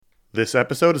This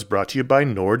episode is brought to you by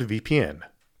NordVPN.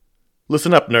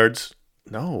 Listen up, nerds.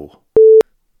 No.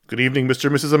 Good evening, Mr.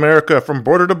 and Mrs. America, from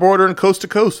border to border and coast to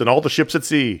coast and all the ships at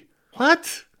sea.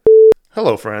 What?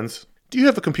 Hello, friends. Do you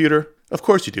have a computer? Of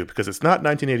course you do, because it's not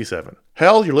 1987.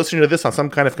 Hell, you're listening to this on some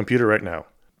kind of computer right now.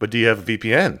 But do you have a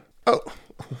VPN? Oh,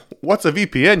 what's a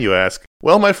VPN, you ask?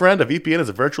 Well, my friend, a VPN is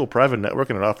a virtual private network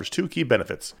and it offers two key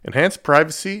benefits: enhanced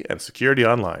privacy and security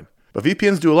online. But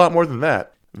VPNs do a lot more than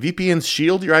that. VPNs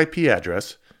shield your IP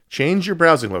address, change your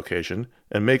browsing location,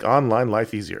 and make online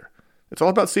life easier. It's all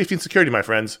about safety and security, my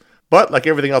friends. But like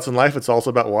everything else in life, it's also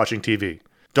about watching TV.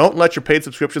 Don't let your paid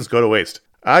subscriptions go to waste.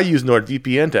 I use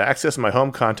NordVPN to access my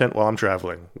home content while I'm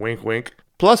traveling. Wink, wink.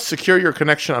 Plus, secure your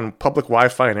connection on public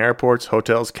Wi-Fi in airports,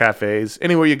 hotels, cafes,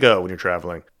 anywhere you go when you're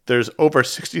traveling. There's over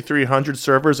 6,300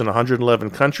 servers in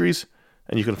 111 countries,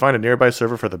 and you can find a nearby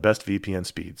server for the best VPN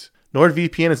speeds.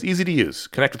 NordVPN is easy to use.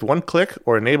 Connect with one click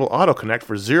or enable auto-connect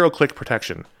for zero-click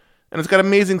protection. And it's got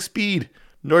amazing speed.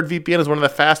 NordVPN is one of the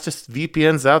fastest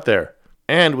VPNs out there.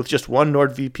 And with just one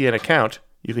NordVPN account,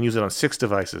 you can use it on 6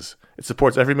 devices. It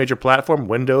supports every major platform: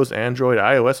 Windows, Android,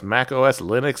 iOS, macOS,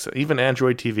 Linux, even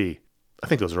Android TV. I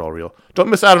think those are all real. Don't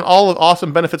miss out on all the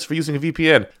awesome benefits for using a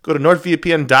VPN. Go to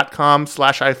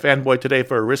nordvpn.com/ifanboy today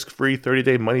for a risk-free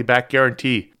 30-day money-back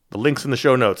guarantee. The link's in the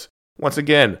show notes. Once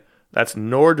again, that's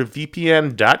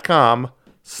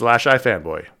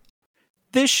nordvpn.com/ifanboy.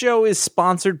 This show is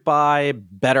sponsored by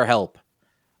BetterHelp.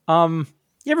 You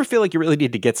ever feel like you really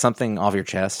need to get something off your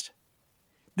chest?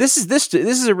 This is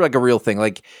like a real thing.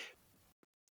 Like,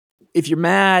 if you're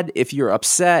mad, if you're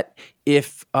upset,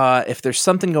 if there's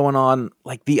something going on,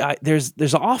 like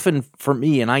there's often for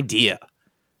me an idea.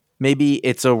 Maybe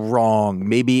it's a wrong,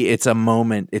 maybe it's a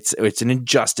moment, it's an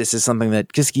injustice, it's something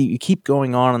that just you keep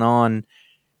going on and on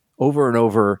over and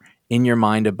over in your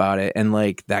mind about it, and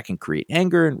like that can create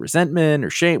anger and resentment or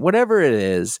shame, whatever it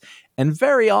is. And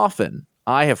very often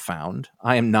I have found,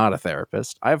 I am not a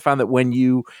therapist, I have found that when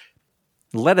you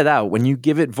let it out, when you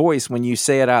give it voice, when you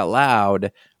say it out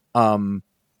loud,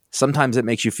 sometimes it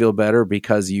makes you feel better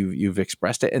because you've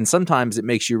expressed it, and sometimes it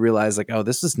makes you realize like, oh,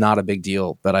 this is not a big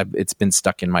deal, but it's been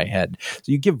stuck in my head.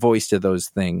 So you give voice to those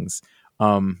things,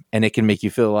 and it can make you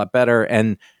feel a lot better.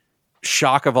 And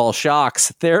shock of all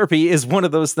shocks, therapy is one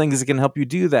of those things that can help you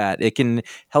do that. It can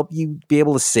help you be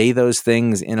able to say those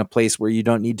things in a place where you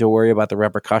don't need to worry about the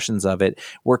repercussions of it,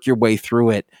 work your way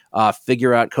through it,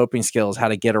 figure out coping skills, how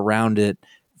to get around it,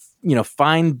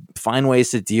 find ways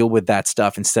to deal with that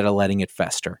stuff instead of letting it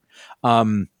fester.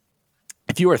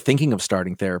 If you are thinking of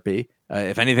starting therapy,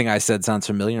 if anything I said sounds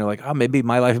familiar, you're like, oh, maybe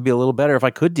my life would be a little better if I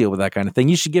could deal with that kind of thing,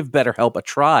 you should give BetterHelp a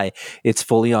try. It's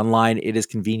fully online. It is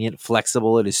convenient,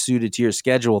 flexible. It is suited to your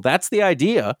schedule. That's the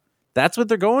idea. That's what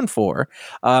they're going for.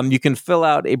 You can fill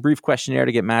out a brief questionnaire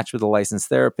to get matched with a licensed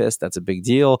therapist. That's a big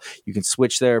deal. You can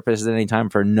switch therapists at any time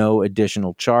for no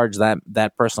additional charge.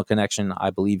 That personal connection, I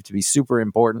believe, to be super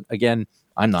important. Again,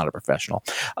 I'm not a professional.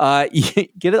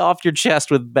 Get it off your chest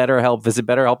with BetterHelp. Visit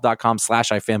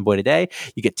BetterHelp.com/ifanboy today.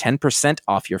 You get 10%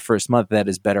 off your first month. That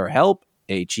is BetterHelp,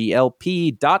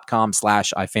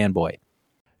 HELP.com/ifanboy.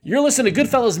 You're listening to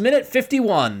Goodfellas Minute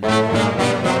 51.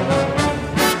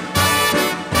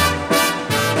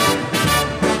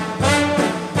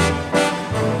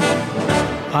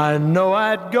 I know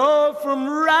I'd go from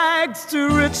rags to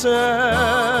riches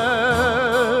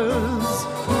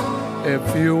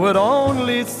if you would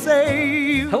only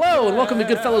say... Hello, and welcome to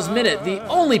Goodfellas Minute, the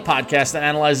only podcast that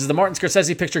analyzes the Martin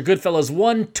Scorsese picture Goodfellas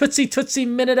one Tootsie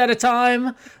minute at a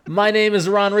time. My name is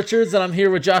Ron Richards, and I'm here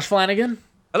with Josh Flanagan.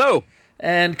 Hello.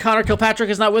 And Connor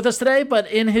Kilpatrick is not with us today, but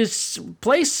in his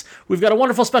place, we've got a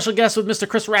wonderful special guest with Mr.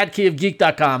 Chris Radke of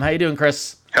Geek.com. How you doing,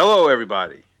 Chris? Hello,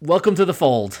 everybody. Welcome to the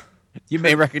fold. You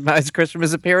may recognize Chris from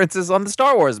his appearances on the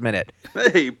Star Wars Minute.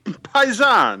 Hey,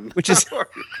 Paisan. Which is...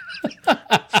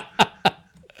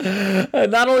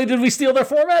 Not only did we steal their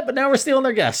format, but now we're stealing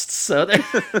their guests. So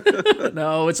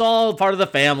no, it's all part of the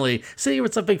family. See,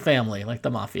 it's a big family, like the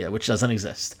mafia, which doesn't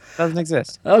exist. Doesn't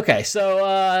exist. Okay,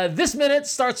 so this minute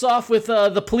starts off with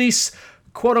the police,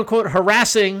 quote-unquote,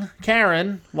 harassing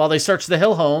Karen while they search the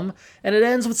Hill home, and it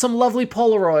ends with some lovely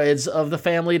Polaroids of the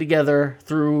family together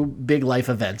through big life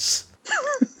events.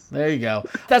 There you go.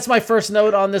 That's my first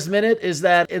note on this minute, is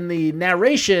that in the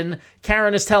narration,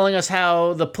 Karen is telling us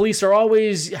how the police are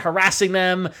always harassing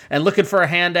them and looking for a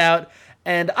handout.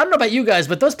 And I don't know about you guys,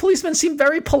 but those policemen seem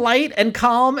very polite and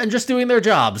calm and just doing their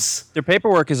jobs. Their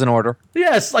paperwork is in order.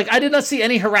 Yes, like I did not see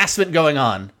any harassment going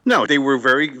on. No, they were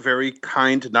very, very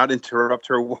kind to not interrupt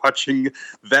her watching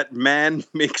that man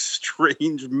make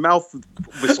strange mouth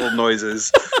whistle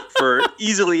noises for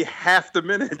easily half the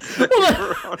minute.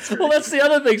 Well, that's the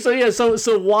other thing. So yeah,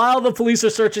 so while the police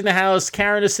are searching the house,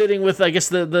 Karen is sitting with, I guess,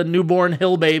 the newborn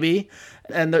Hill baby,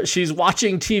 and she's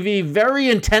watching TV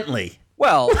very intently.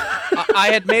 Well, I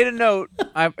had made a note.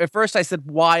 At first, I said,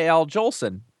 "Why Al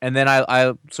Jolson?" And then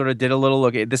I sort of did a little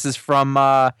look. This is from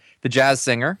The Jazz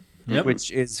Singer,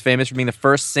 which is famous for being the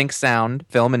first sync sound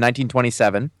film in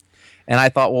 1927. And I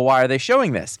thought, well, why are they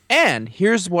showing this? And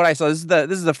here's what I saw. This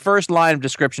is the first line of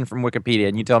description from Wikipedia,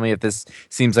 and you tell me if this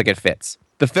seems like it fits.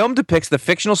 The film depicts the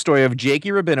fictional story of Jakey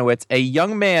Rabinowitz, a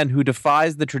young man who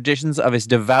defies the traditions of his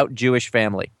devout Jewish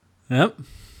family. Yep.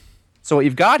 So what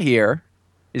you've got here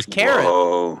is Karen.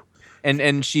 Whoa.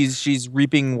 And she's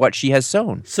reaping what she has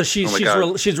sown. So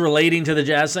she's relating to the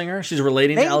Jazz Singer. She's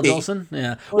relating to Al Jolson.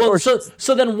 Yeah. Well,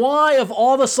 so then why of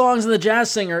all the songs in the Jazz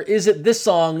Singer is it this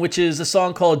song, which is a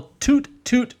song called "Toot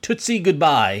Toot Tootsie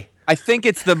Goodbye"? I think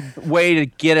it's the way to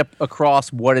get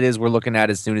across what it is we're looking at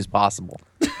as soon as possible,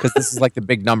 because this is like the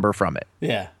big number from it.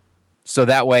 Yeah. So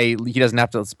that way he doesn't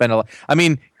have to spend a lot. I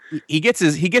mean, he gets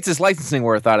his licensing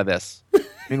worth out of this.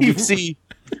 I mean, we see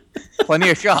plenty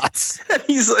of shots. And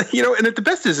he's, and the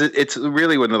best is it's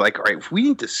really when they're like, all right, if we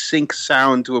need to sync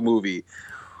sound to a movie,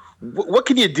 what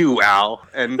can you do, Al?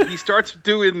 And he starts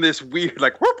doing this weird,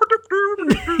 like,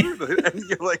 and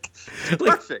you're like,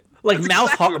 perfect. Like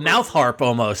mouth harp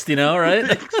almost,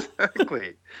 right?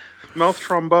 Exactly. Mouth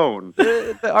trombone.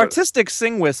 The artistic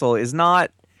sing whistle is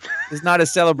not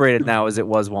as celebrated now as it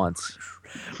was once.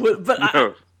 But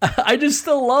no. I just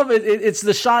still love it. It's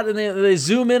the shot, and they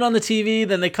zoom in on the TV,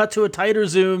 then they cut to a tighter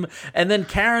zoom, and then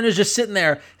Karen is just sitting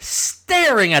there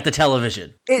staring at the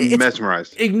television.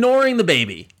 Mesmerized. Ignoring the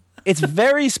baby. It's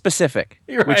very specific,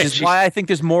 which is why I think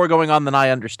there's more going on than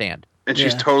I understand. And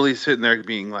she's totally sitting there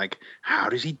being like, how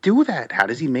does he do that? How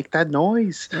does he make that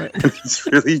noise? Right.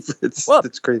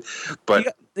 It's great.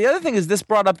 But the other thing is this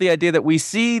brought up the idea that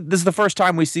this is the first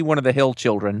time we see one of the Hill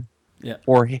children. Yeah.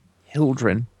 Or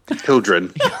Hildren.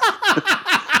 Hildren.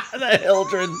 The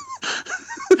Hildren.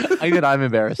 I'm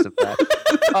embarrassed of that.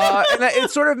 And it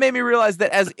sort of made me realize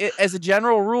that as a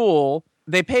general rule,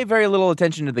 they pay very little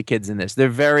attention to the kids in this. They're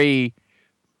very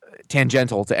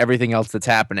tangential to everything else that's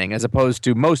happening, as opposed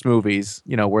to most movies,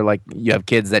 where like you have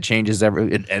kids that changes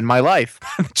in my life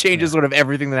changes sort of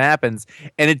everything that happens,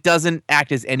 and it doesn't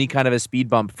act as any kind of a speed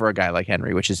bump for a guy like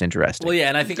Henry, which is interesting. Well, yeah,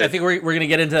 and I think we're going to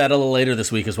get into that a little later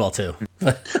this week as well too.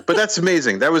 But that's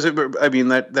amazing. That was, I mean,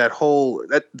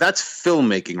 that's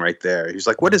filmmaking right there. He's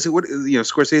like, what is it? What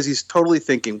Scorsese's totally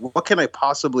thinking, what can I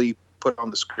possibly put on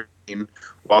the screen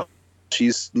while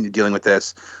she's dealing with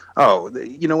this? Oh,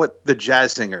 you know what? The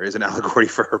Jazz Singer is an allegory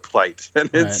for her plight, and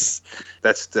that's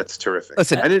terrific.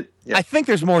 Listen, I think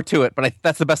there's more to it, but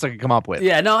that's the best I could come up with.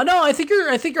 Yeah, no, I think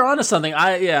you're onto something.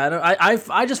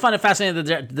 I just find it fascinating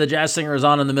that the Jazz Singer is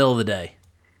on in the middle of the day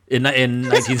in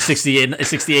 1968,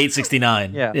 68,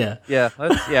 69. Yeah.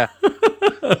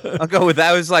 I'll go with that.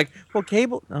 I was like, well,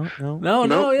 cable. No.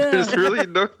 Yeah. It's really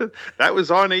that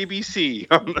was on ABC.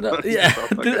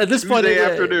 At this point,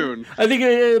 afternoon. I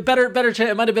think better.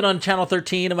 It might have been on Channel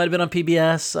 13. It might have been on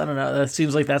PBS. I don't know. That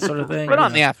seems like that sort of thing. But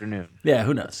on the afternoon. Yeah,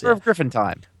 who knows? Or Griffin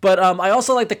time. But I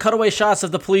also like the cutaway shots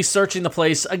of the police searching the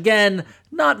place. Again,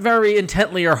 not very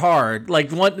intently or hard. Like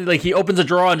he opens a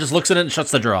drawer and just looks in it and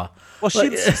shuts the drawer. Well,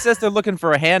 she says they're looking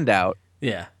for a handout.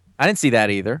 Yeah, I didn't see that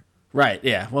either. Right.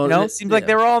 Yeah. Well, it seems like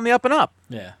they were all on the up and up.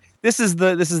 Yeah. This is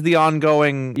the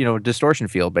ongoing, distortion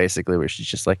field, basically, where she's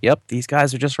just like, yep, these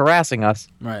guys are just harassing us.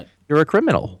 Right. You're a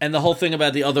criminal. And the whole thing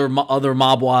about the other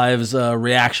mob wives'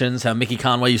 reactions, how Mickey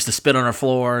Conway used to spit on her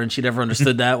floor, and she never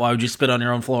understood that. Why would you spit on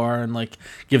your own floor and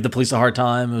give the police a hard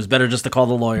time? It was better just to call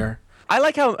the lawyer. I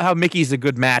like how Mickey's a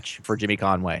good match for Jimmy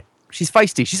Conway. She's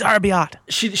feisty. She's arrabbiata.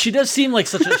 She does seem like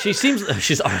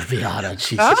she's arrabbiata.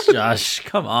 Jesus, Josh,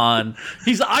 come on.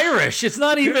 He's Irish. It's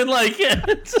not even like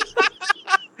it.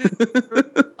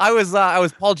 I was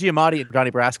Paul Giamatti and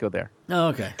Johnny Brasco there. Oh,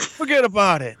 okay. Forget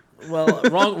about it. Well,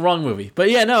 wrong movie. But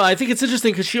yeah, no, I think it's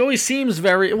interesting because she always seems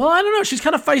very, well, I don't know. She's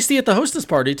kind of feisty at the hostess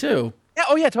party too. Yeah.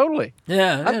 Oh yeah, totally.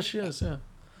 Yeah, she is. Yeah.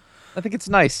 I think it's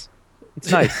nice. It's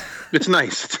nice. It's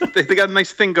nice. They got a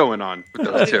nice thing going on with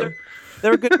those two.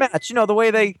 They're a good match. The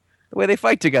way they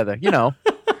fight together. Good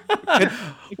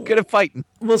at fighting.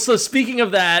 Well, so speaking of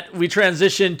that, we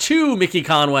transition to Mickey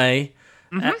Conway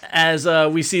as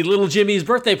we see little Jimmy's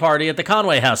birthday party at the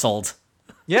Conway household.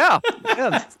 Yeah,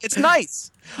 it's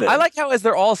nice. I like how as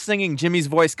they're all singing, Jimmy's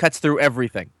voice cuts through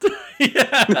everything.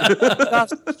 Yeah.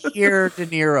 Just hear De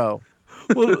Niro.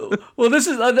 well, this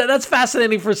is that's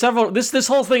fascinating for several. This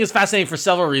whole thing is fascinating for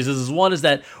several reasons. One is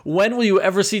that when will you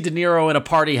ever see De Niro in a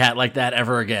party hat like that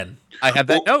ever again? I have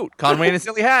that note. Conway in a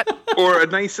silly hat. Or a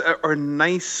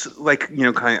nice, like,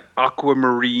 kind of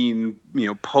aquamarine,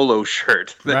 polo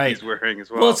shirt that he's wearing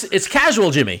as well. Well, it's casual,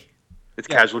 Jimmy. It's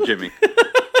casual Jimmy.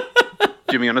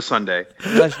 Jimmy on a Sunday.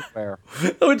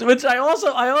 Which I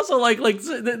also like.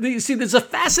 See, there's a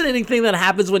fascinating thing that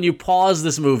happens when you pause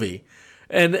this movie.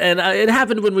 And it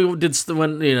happened when we did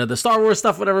the Star Wars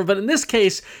stuff, whatever. But in this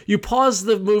case, you pause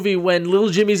the movie when little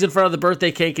Jimmy's in front of the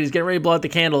birthday cake and he's getting ready to blow out the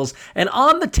candles. And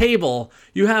on the table,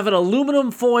 you have an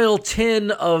aluminum foil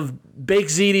tin of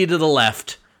baked ziti to the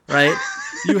left, right?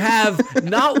 You have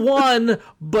not one,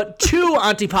 but two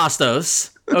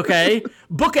antipastos, okay,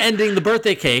 bookending the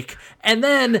birthday cake. And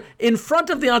then in front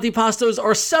of the antipastos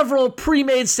are several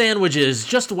pre-made sandwiches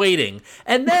just waiting.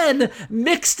 And then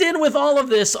mixed in with all of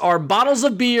this are bottles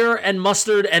of beer and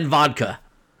mustard and vodka.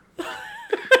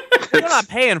 You're not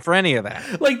paying for any of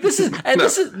that. Like this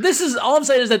is all I'm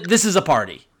saying is that this is a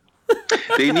party.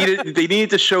 They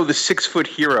needed to show the 6-foot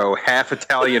hero, half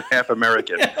Italian, half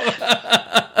American.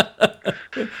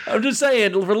 I'm just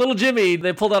saying, for little Jimmy,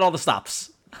 they pulled out all the stops.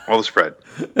 All the spread.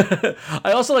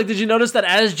 I also did you notice that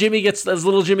as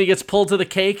little Jimmy gets pulled to the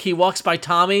cake, he walks by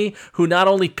Tommy, who not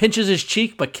only pinches his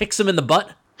cheek, but kicks him in the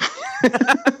butt?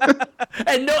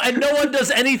 and no one does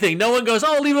anything. No one goes,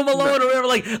 "Oh, leave him alone," or whatever.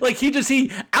 Like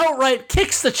he outright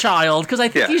kicks the child because I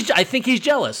think he's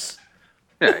jealous.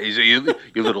 Yeah, he's you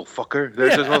little fucker.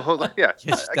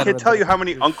 I can't tell you how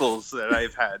many uncles that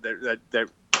I've had that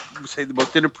say the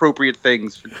most inappropriate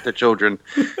things to children,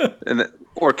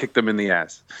 or kick them in the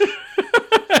ass.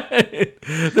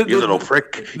 You little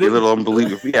frick. You little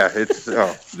unbelievable. Yeah, it's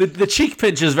the cheek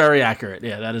pinch is very accurate.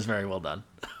 Yeah, that is very well done.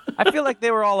 I feel like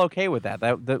they were all okay with that.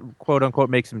 That quote unquote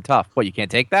makes him tough. What, you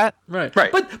can't take that? Right.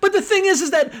 But the thing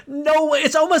is that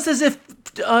it's almost as if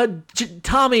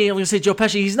Tommy, I'm going to say Joe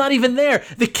Pesci, he's not even there.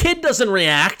 The kid doesn't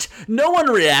react. No one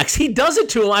reacts. He does it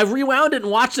to him. I've rewound it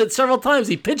and watched it several times.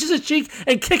 He pinches his cheek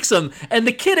and kicks him, and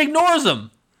the kid ignores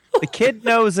him. The kid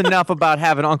knows enough about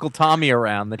having Uncle Tommy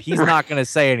around that he's not going to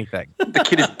say anything. The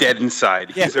kid is dead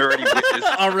inside. He's already witnessed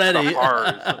the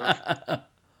horrors.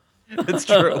 It's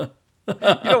true. You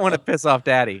don't want to piss off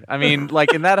Daddy. I mean,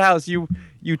 like in that house, you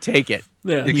take it.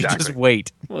 Yeah, exactly. You just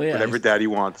wait. Well, yeah, whatever Daddy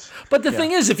wants. But the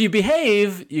thing is, if you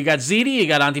behave, you got ziti, you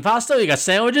got antipasto, you got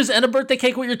sandwiches, and a birthday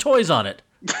cake with your toys on it.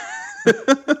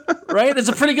 Right? It's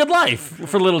a pretty good life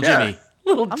for little Jimmy.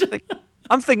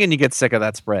 I'm thinking you get sick of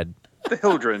that spread. The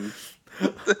Hildren.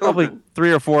 Probably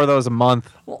 3 or 4 of those a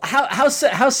month. Well, how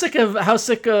sick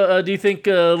do you think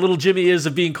little Jimmy is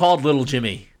of being called little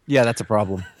Jimmy? Yeah, that's a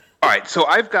problem. All right, so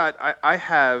I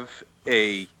have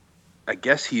I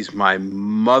guess he's my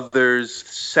mother's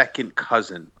second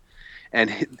cousin,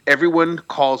 and everyone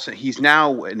calls him, he's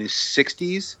now in his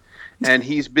 60s, and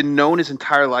he's been known his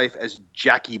entire life as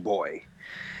Jackie Boy.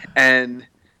 And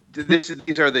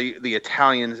these are the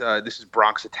Italians. This is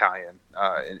Bronx Italian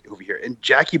over here, and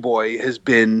Jackie Boy has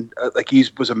been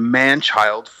was a man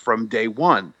child from day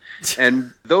one.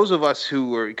 And those of us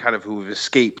who've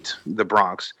escaped the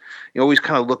Bronx, you always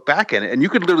kind of look back at it, and you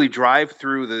could literally drive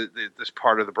through this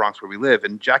part of the Bronx where we live,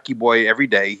 and Jackie Boy every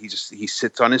day he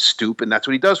sits on his stoop, and that's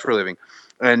what he does for a living.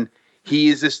 And he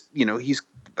is this, he's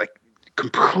like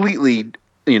completely,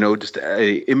 just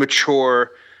a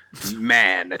immature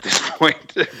man at this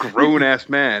point, a grown ass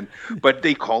man, but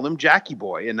they call him Jackie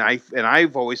Boy, and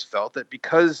I've always felt that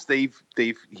because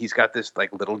he's got this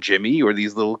like little Jimmy or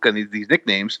these little these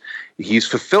nicknames, he's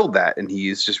fulfilled that, and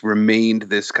he's just remained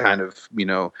this kind of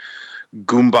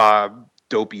Goomba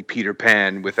dopey Peter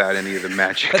Pan without any of the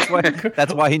magic.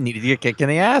 That's why he needed to get kicked in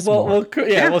the ass. Well,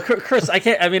 Chris, I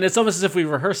can't. I mean, it's almost as if we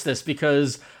rehearsed this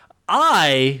because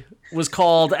I was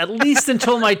called at least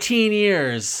until my teen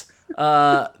years.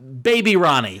 Baby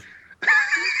Ronnie.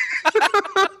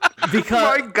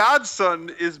 Because my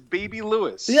godson is Baby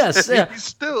Lewis. Yes, yeah.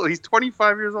 He's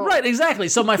 25 years old. Right, exactly.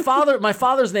 So my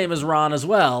father's name is Ron as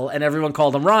well, and everyone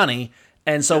called him Ronnie.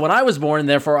 And so when I was born,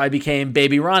 therefore I became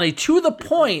Baby Ronnie, to the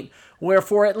point where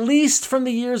for at least from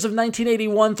the years of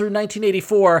 1981 through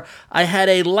 1984, I had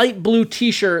a light blue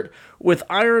T-shirt with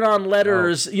iron-on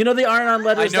letters. Oh. You know the iron-on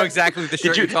letters? I know exactly the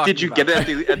shirt you're talking about. Did you get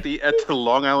it at the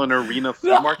Long Island Arena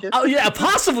flea market? Oh yeah,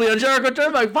 possibly on Jericho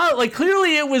Turnpike. Like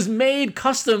clearly it was made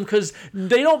custom because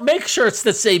they don't make shirts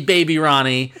that say Baby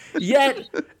Ronnie. Yet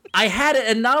I had it,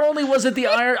 and not only was it the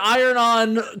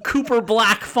iron-on Cooper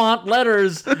Black font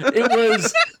letters,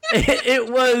 it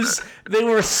was they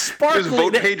were sparkly. It was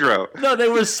Vote Pedro. No, they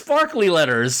were sparkly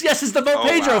letters. Yes, it's the Vote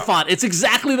Pedro font. It's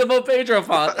exactly the Vote Pedro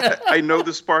font. I know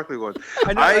the sparkly ones.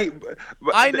 I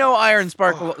know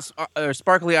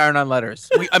sparkly iron-on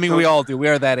letters. We all do. We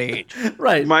are that age.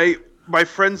 Right. My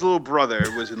friend's little brother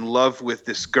was in love with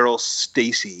this girl,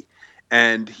 Stacy.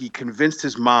 And he convinced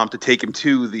his mom to take him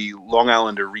to the Long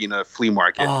Island Arena flea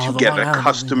market to get a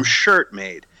custom shirt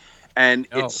made. And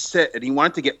it said, and he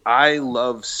wanted to get "I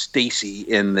love Stacy"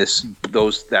 in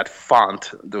that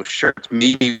font, those shirts,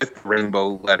 maybe with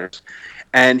rainbow letters.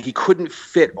 And he couldn't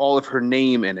fit all of her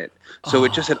name in it, so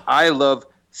it just said "I love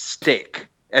Steak,"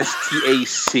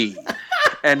 STAC.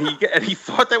 And he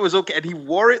thought that was okay, and he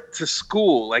wore it to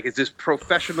school like it's this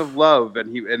profession of love,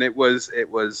 and it was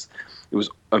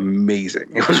amazing.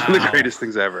 It was one of the greatest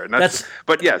things ever. And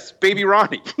but yes, Baby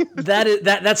Ronnie.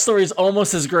 that story is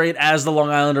almost as great as the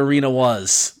Long Island Arena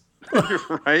was.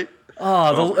 Right?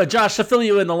 Josh, to fill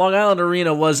you in, the Long Island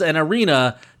Arena was an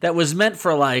arena that was meant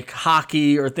for like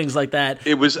hockey or things like that.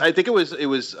 I think it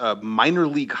was minor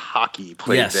league hockey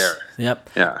played there. Yep.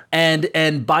 Yeah.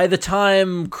 And by the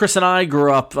time Chris and I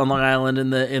grew up on Long Island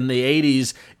in the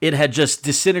 80s, it had just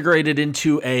disintegrated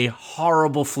into a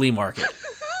horrible flea market.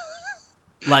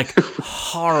 Like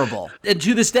horrible. And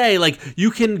to this day, like you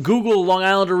can Google Long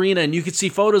Island Arena and you can see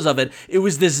photos of it. It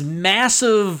was this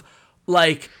massive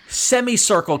like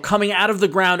semicircle coming out of the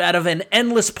ground out of an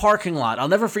endless parking lot. I'll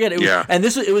never forget it.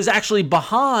 It was actually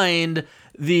behind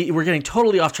we're getting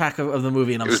totally off track of the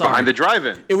movie, and I'm sorry. It was behind the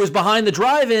drive-in. It was behind the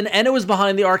drive-in, and it was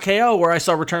behind the RKO where I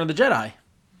saw Return of the Jedi.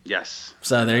 Yes.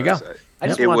 So there you go. I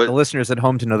just want the listeners at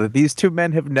home to know that these two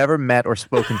men have never met or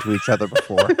spoken to each other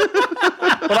before.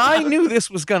 But I knew this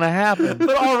was going to happen.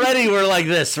 But already we're like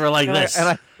this. We're like this.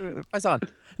 I saw it.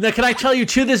 Now, can I tell you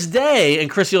to this day, and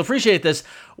Chris, you'll appreciate this,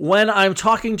 when I'm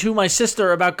talking to my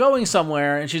sister about going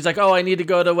somewhere, and she's like, "Oh, I need to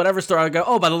go to whatever store," I go,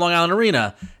 "Oh, by the Long Island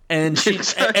Arena," and she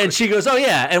goes, "Oh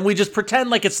yeah," and we just pretend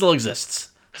like it still exists.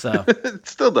 So it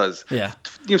still does. Yeah.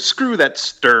 Screw that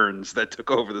Stearns that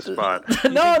took over the spot.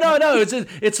 No.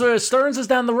 It's Stearns is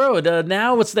down the road.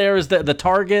 Now what's there is the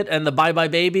Target and the Bye Bye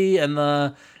Baby and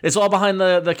it's all behind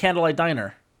the Candlelight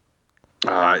Diner.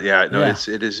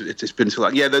 It's been so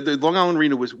long. Yeah, the Long Island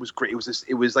Arena was great.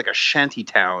 It was like a shanty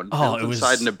town built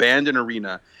inside an abandoned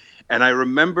arena, and I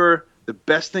remember the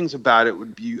best things about it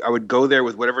would be I would go there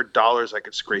with whatever dollars I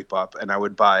could scrape up, and I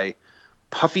would buy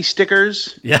puffy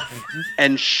stickers,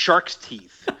 and shark's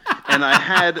teeth, and I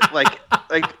had like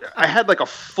a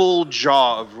full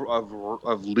jaw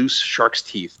of loose shark's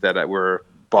teeth that were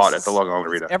bought at the Long Island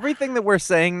Arena. Everything that we're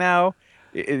saying now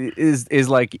is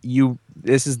like you.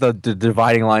 This is the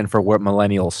dividing line for where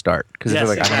millennials start because they're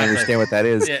like, I don't understand what that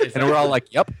is, and we're all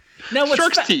like, yep. Now,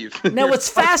 shark's teeth. Now, what's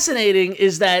fascinating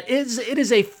is that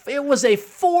it was a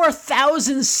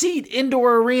 4,000 seat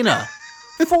indoor arena.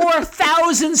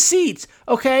 4,000 seats,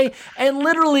 okay? And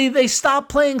literally they stopped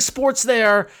playing sports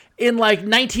there in like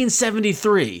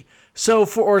 1973.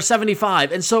 Or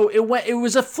 75. And so it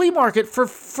was a flea market for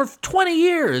 20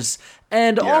 years.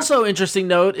 And also interesting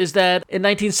note is that in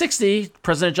 1960,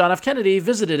 President John F. Kennedy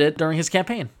visited it during his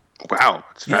campaign. Wow.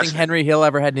 Do you think Henry Hill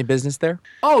ever had any business there?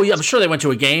 Oh, yeah, I'm sure they went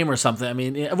to a game or something. I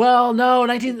mean, well, no,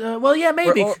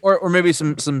 maybe. Or maybe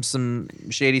some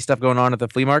shady stuff going on at the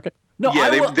flea market? No,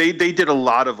 yeah, they did a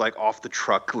lot of like off the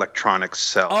truck electronics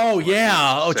sales. Oh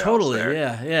yeah, totally,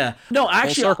 yeah. No,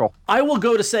 actually, I will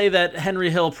go to say that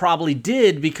Henry Hill probably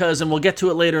did because, and we'll get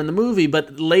to it later in the movie,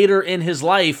 but later in his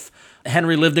life,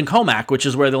 Henry lived in Comac, which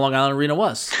is where the Long Island Arena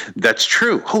was. That's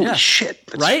true. Holy shit!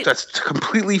 Right? That's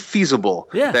completely feasible.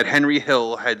 Yeah. That Henry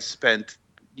Hill had spent,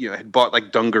 had bought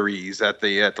like dungarees at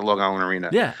the Long Island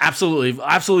Arena. Yeah,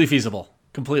 absolutely feasible.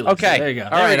 Completely. Okay. So there you go.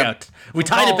 All right. We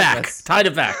tied it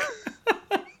back.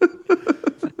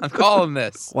 I'm calling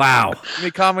this. Wow. Let me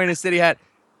call me in a city hat.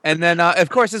 And then, of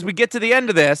course, as we get to the end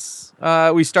of this,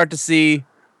 we start to see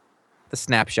the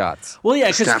snapshots. Well,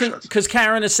 yeah, because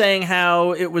Karen is saying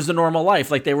how it was the normal life.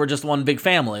 Like, they were just one big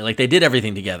family. Like, they did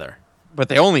everything together. But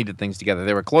they only did things together.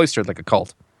 They were cloistered like a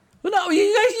cult. Well, no,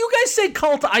 you guys say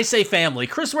cult, I say family.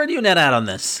 Chris, where do you net out on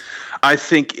this? I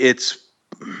think it's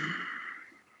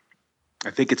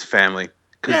family.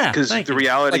 Because the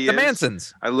reality like the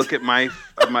Mansons. I look at my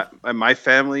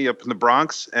family up in the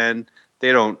Bronx, and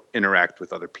they don't interact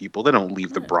with other people. They don't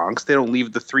leave the Bronx. They don't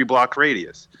leave the 3-block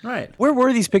radius. Right. Where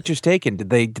were these pictures taken?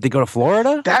 Did they go to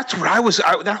Florida? That's where I was.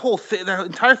 That whole thing, that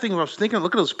entire thing. When I was thinking,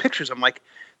 look at those pictures. I'm like,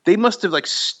 they must have like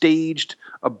staged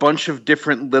a bunch of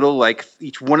different little, like,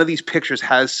 each one of these pictures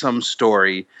has some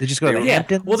story. They just go to the Yeah,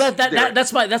 Hamptons? well,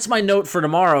 that's my note for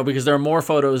tomorrow because there are more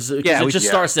photos. Yeah, it just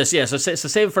starts this. Yeah, so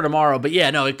save it for tomorrow. But yeah,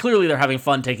 no, clearly they're having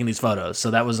fun taking these photos. So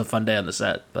that was a fun day on the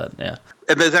set. But yeah,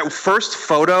 And there's that first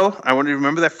photo. I want to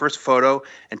remember that first photo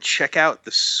and check out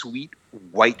the sweet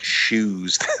white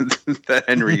shoes that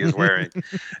Henry is wearing.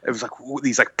 It was like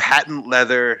these like patent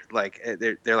leather, like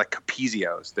they're like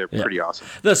Capezios. They're pretty awesome.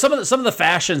 some of the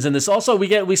fashions in this also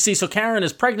we see. So Karen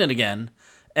is pregnant again,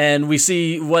 and we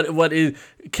see what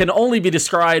can only be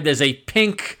described as a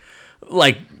pink,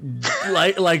 like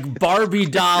Barbie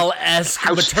doll-esque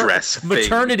dress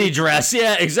maternity dress.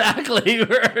 Yeah, exactly.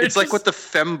 It's like what the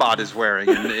Fembot is wearing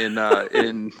in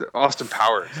Austin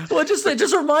Powers. Well, it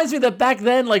just reminds me that back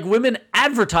then, like, women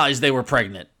advertised they were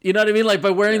pregnant. You know what I mean? Like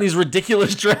by wearing these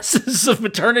ridiculous dresses of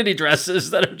maternity dresses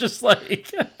that are just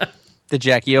like. The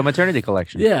Jackie O maternity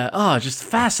collection. Yeah. Oh, just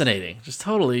fascinating. Just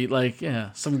totally like,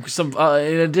 yeah. Some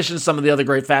in addition to some of the other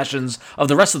great fashions of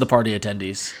the rest of the party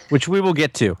attendees, Which we will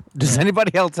get to. Does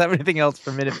anybody else have anything else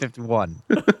for minute 51?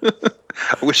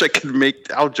 I wish I could make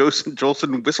Al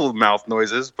Jolson whistle mouth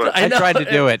noises, but I tried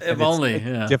to do it. If and only. it's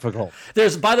Yeah. difficult.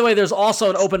 By the way, there's also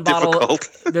an open bottle. Difficult.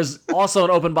 There's also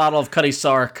an open bottle of Cutty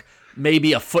Sark,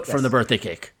 maybe a foot from the birthday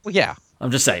cake. Well, yeah. I'm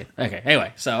just saying. Okay.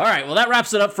 Anyway, so all right. Well, that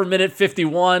wraps it up for minute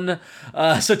 51.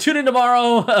 So tune in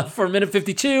tomorrow for minute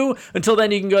 52. Until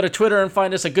then, you can go to Twitter and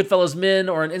find us at Goodfellas Min,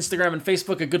 or on Instagram and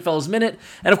Facebook at Goodfellas Minute.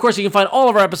 And of course, you can find all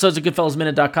of our episodes at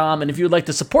GoodfellasMinute.com. And if you would like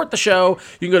to support the show,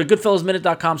 you can go to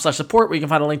GoodfellasMinute.com/support, where you can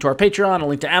find a link to our Patreon, a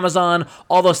link to Amazon.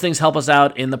 All those things help us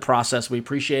out in the process. We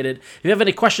appreciate it. If you have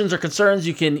any questions or concerns,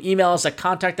 you can email us at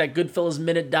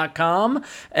contact@GoodfellasMinute.com.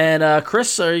 And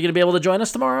Chris, are you going to be able to join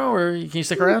us tomorrow, or can you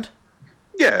stick around?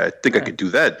 yeah, I think I could do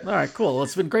that. All right, cool. Well,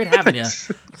 it's been great having you.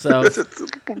 So,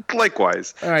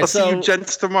 Likewise. All right, I'll so- see you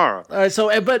gents tomorrow. all right.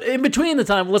 So, but in between the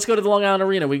time, let's go to the Long Island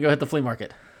Arena. We can go hit the flea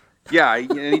market. Yeah, I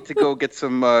need to go get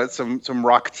some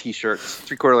rock T-shirts,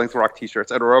 3/4 length rock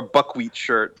T-shirts, or a buckwheat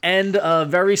shirt. And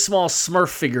very small Smurf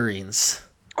figurines.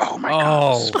 Oh my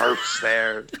God, Smurfs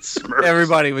there. Smurfs.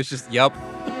 Everybody was just, yup.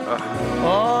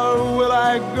 Or will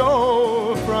I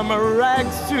go from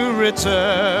rags to riches?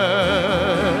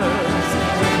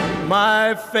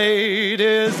 My fate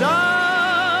is